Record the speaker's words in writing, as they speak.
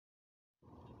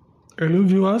Hello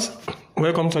viewers,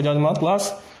 welcome to our math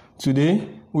class. Today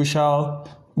we shall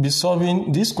be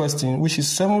solving this question, which is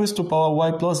 7 raised to power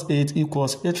y plus 8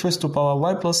 equals 8 raised to power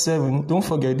y plus 7. Don't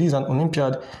forget, this is an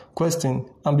Olympiad question.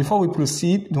 And before we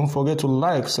proceed, don't forget to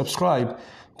like, subscribe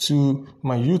to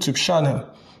my YouTube channel.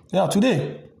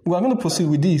 Today we are going to proceed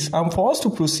with this. And for us to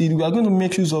proceed, we are going to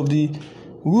make use of the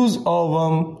rules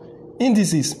of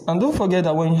indices. And don't forget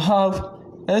that when you have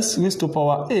s raised to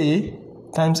power a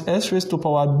times s raised to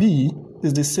power b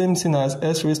is the same thing as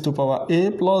s raised to power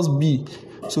a plus b.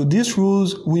 So these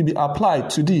rules will be applied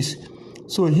to this.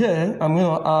 So here I'm going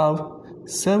to have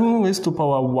 7 raised to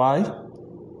power y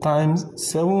times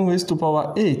 7 raised to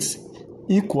power 8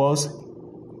 equals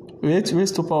 8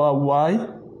 raised to power y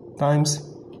times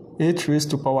 8 raised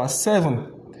to power 7.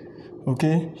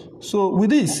 Okay, so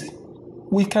with this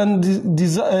we can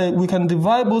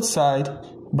divide both sides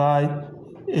by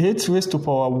 8 raised to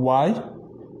power y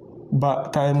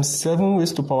times 7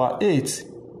 raised to power 8.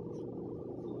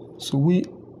 So we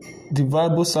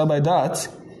divide both sides by that.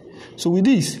 So with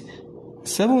this,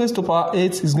 7 raised to power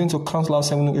 8 is going to cancel out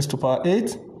 7 raised to power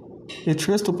 8. 8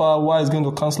 raised to power y is going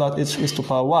to cancel out 8 raised to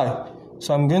power y.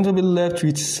 So I'm going to be left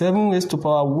with 7 raised to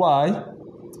power y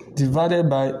divided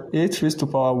by 8 raised to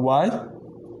power y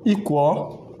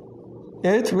equal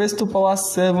 8 raised to power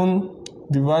 7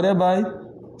 divided by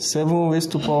 7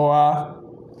 raised to power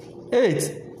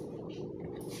 8.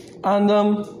 And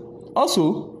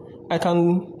also, I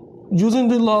can, using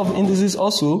the law of indices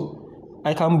also,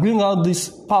 I can bring out this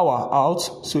power out.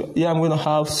 So here I'm going to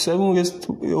have 7 raised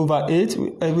to over 8,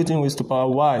 everything raised to power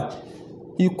y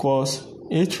equals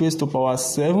 8 raised to power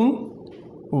 7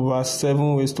 over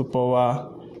 7 raised to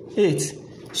power 8.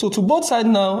 So to both sides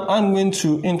now, I'm going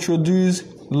to introduce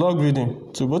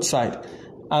logarithm to both sides.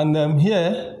 And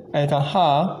here I can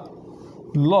have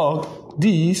log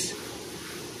this,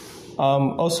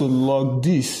 also log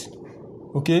this.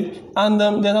 Okay, and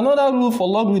there's another rule for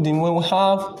logarithm. When we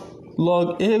have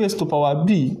log a raised to power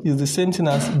b is the same thing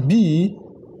as b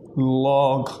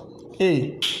log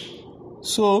a.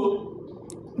 So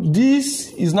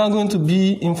this is now going to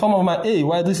be in form of my a,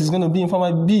 while this is going to be in form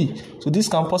of my b. So this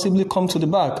can possibly come to the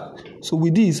back. So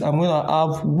with this, I'm going to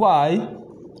have y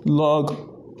log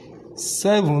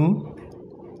 7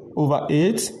 over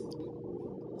 8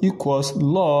 equals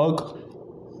log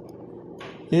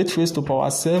 8 raised to power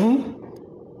 7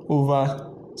 over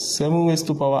 7 raised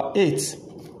to power 8.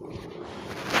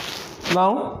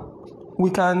 Now,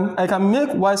 I can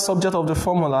make y subject of the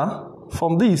formula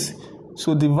from this.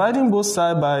 So dividing both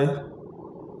sides by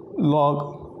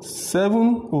log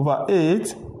 7 over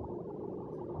 8,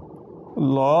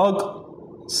 log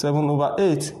 7 over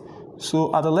 8. So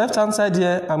at the left hand side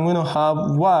here, I'm going to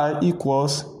have y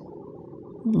equals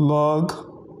log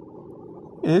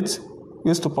 8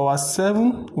 raised to power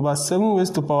 7 over 7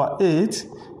 raised to power 8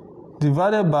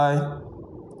 divided by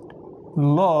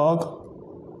log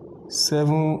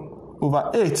 7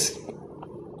 over 8.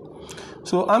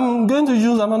 So I'm going to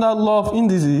use another law of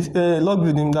indices,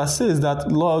 logarithm, that says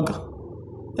that log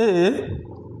a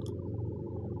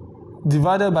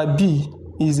divided by b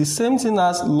is the same thing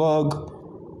as log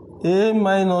a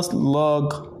minus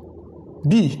log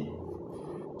b.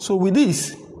 So with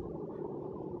this,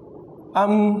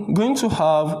 I'm going to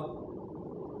have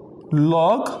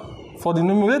log for the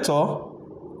numerator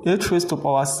 8 raised to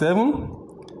power 7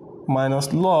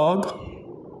 minus log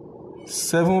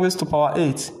 7 raised to power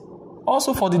 8.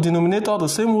 Also for the denominator, the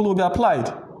same rule will be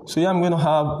applied. So here I'm going to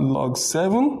have log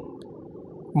 7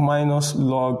 minus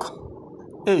log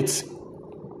 8.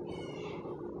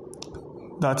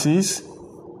 That is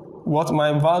what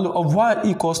my value of y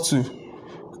equals to.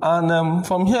 And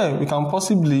from here, we can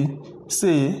possibly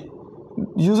say,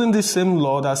 using this same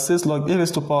law that says log a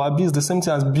raised to power b is the same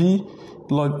thing as b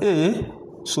log a,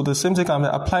 so the same thing can be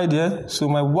applied here. So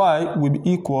my y will be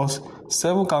equals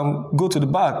 7 can go to the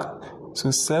back.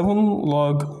 So 7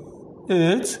 log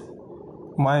 8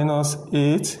 minus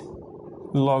 8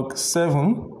 log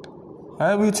 7,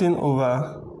 everything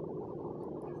over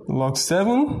log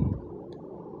 7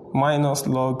 minus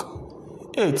log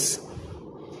 8.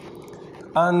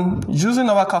 And using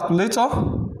our calculator,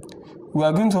 we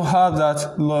are going to have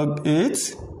that log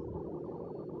 8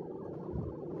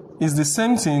 is the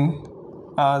same thing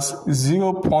as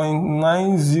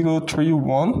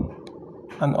 0.9031,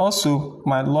 and also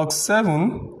my log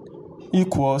 7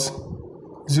 equals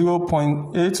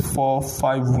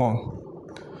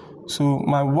 0.8451. So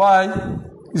my y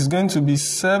is going to be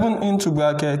 7 into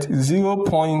bracket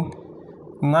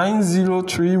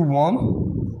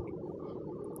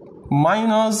 0.9031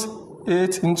 minus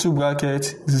 8 into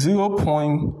bracket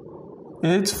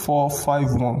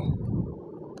 0.8451.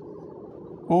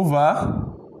 over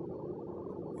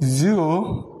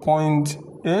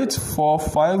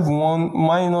 0.8451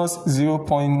 minus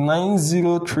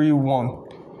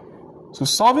 0.9031. So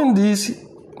solving this,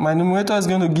 my numerator is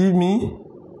going to give me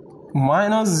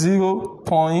minus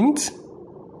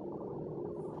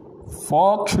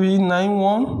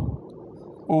 0.4391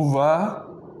 over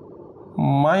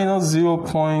minus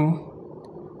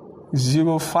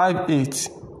 0.058.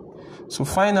 So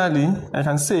finally, I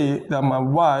can say that my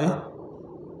y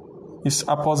is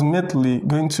approximately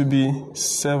going to be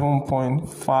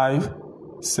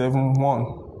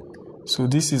 7.571. So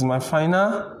this is my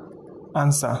final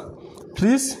answer.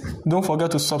 Please don't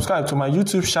forget to subscribe to my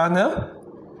YouTube channel.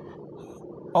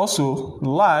 Also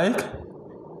like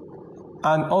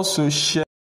and also share.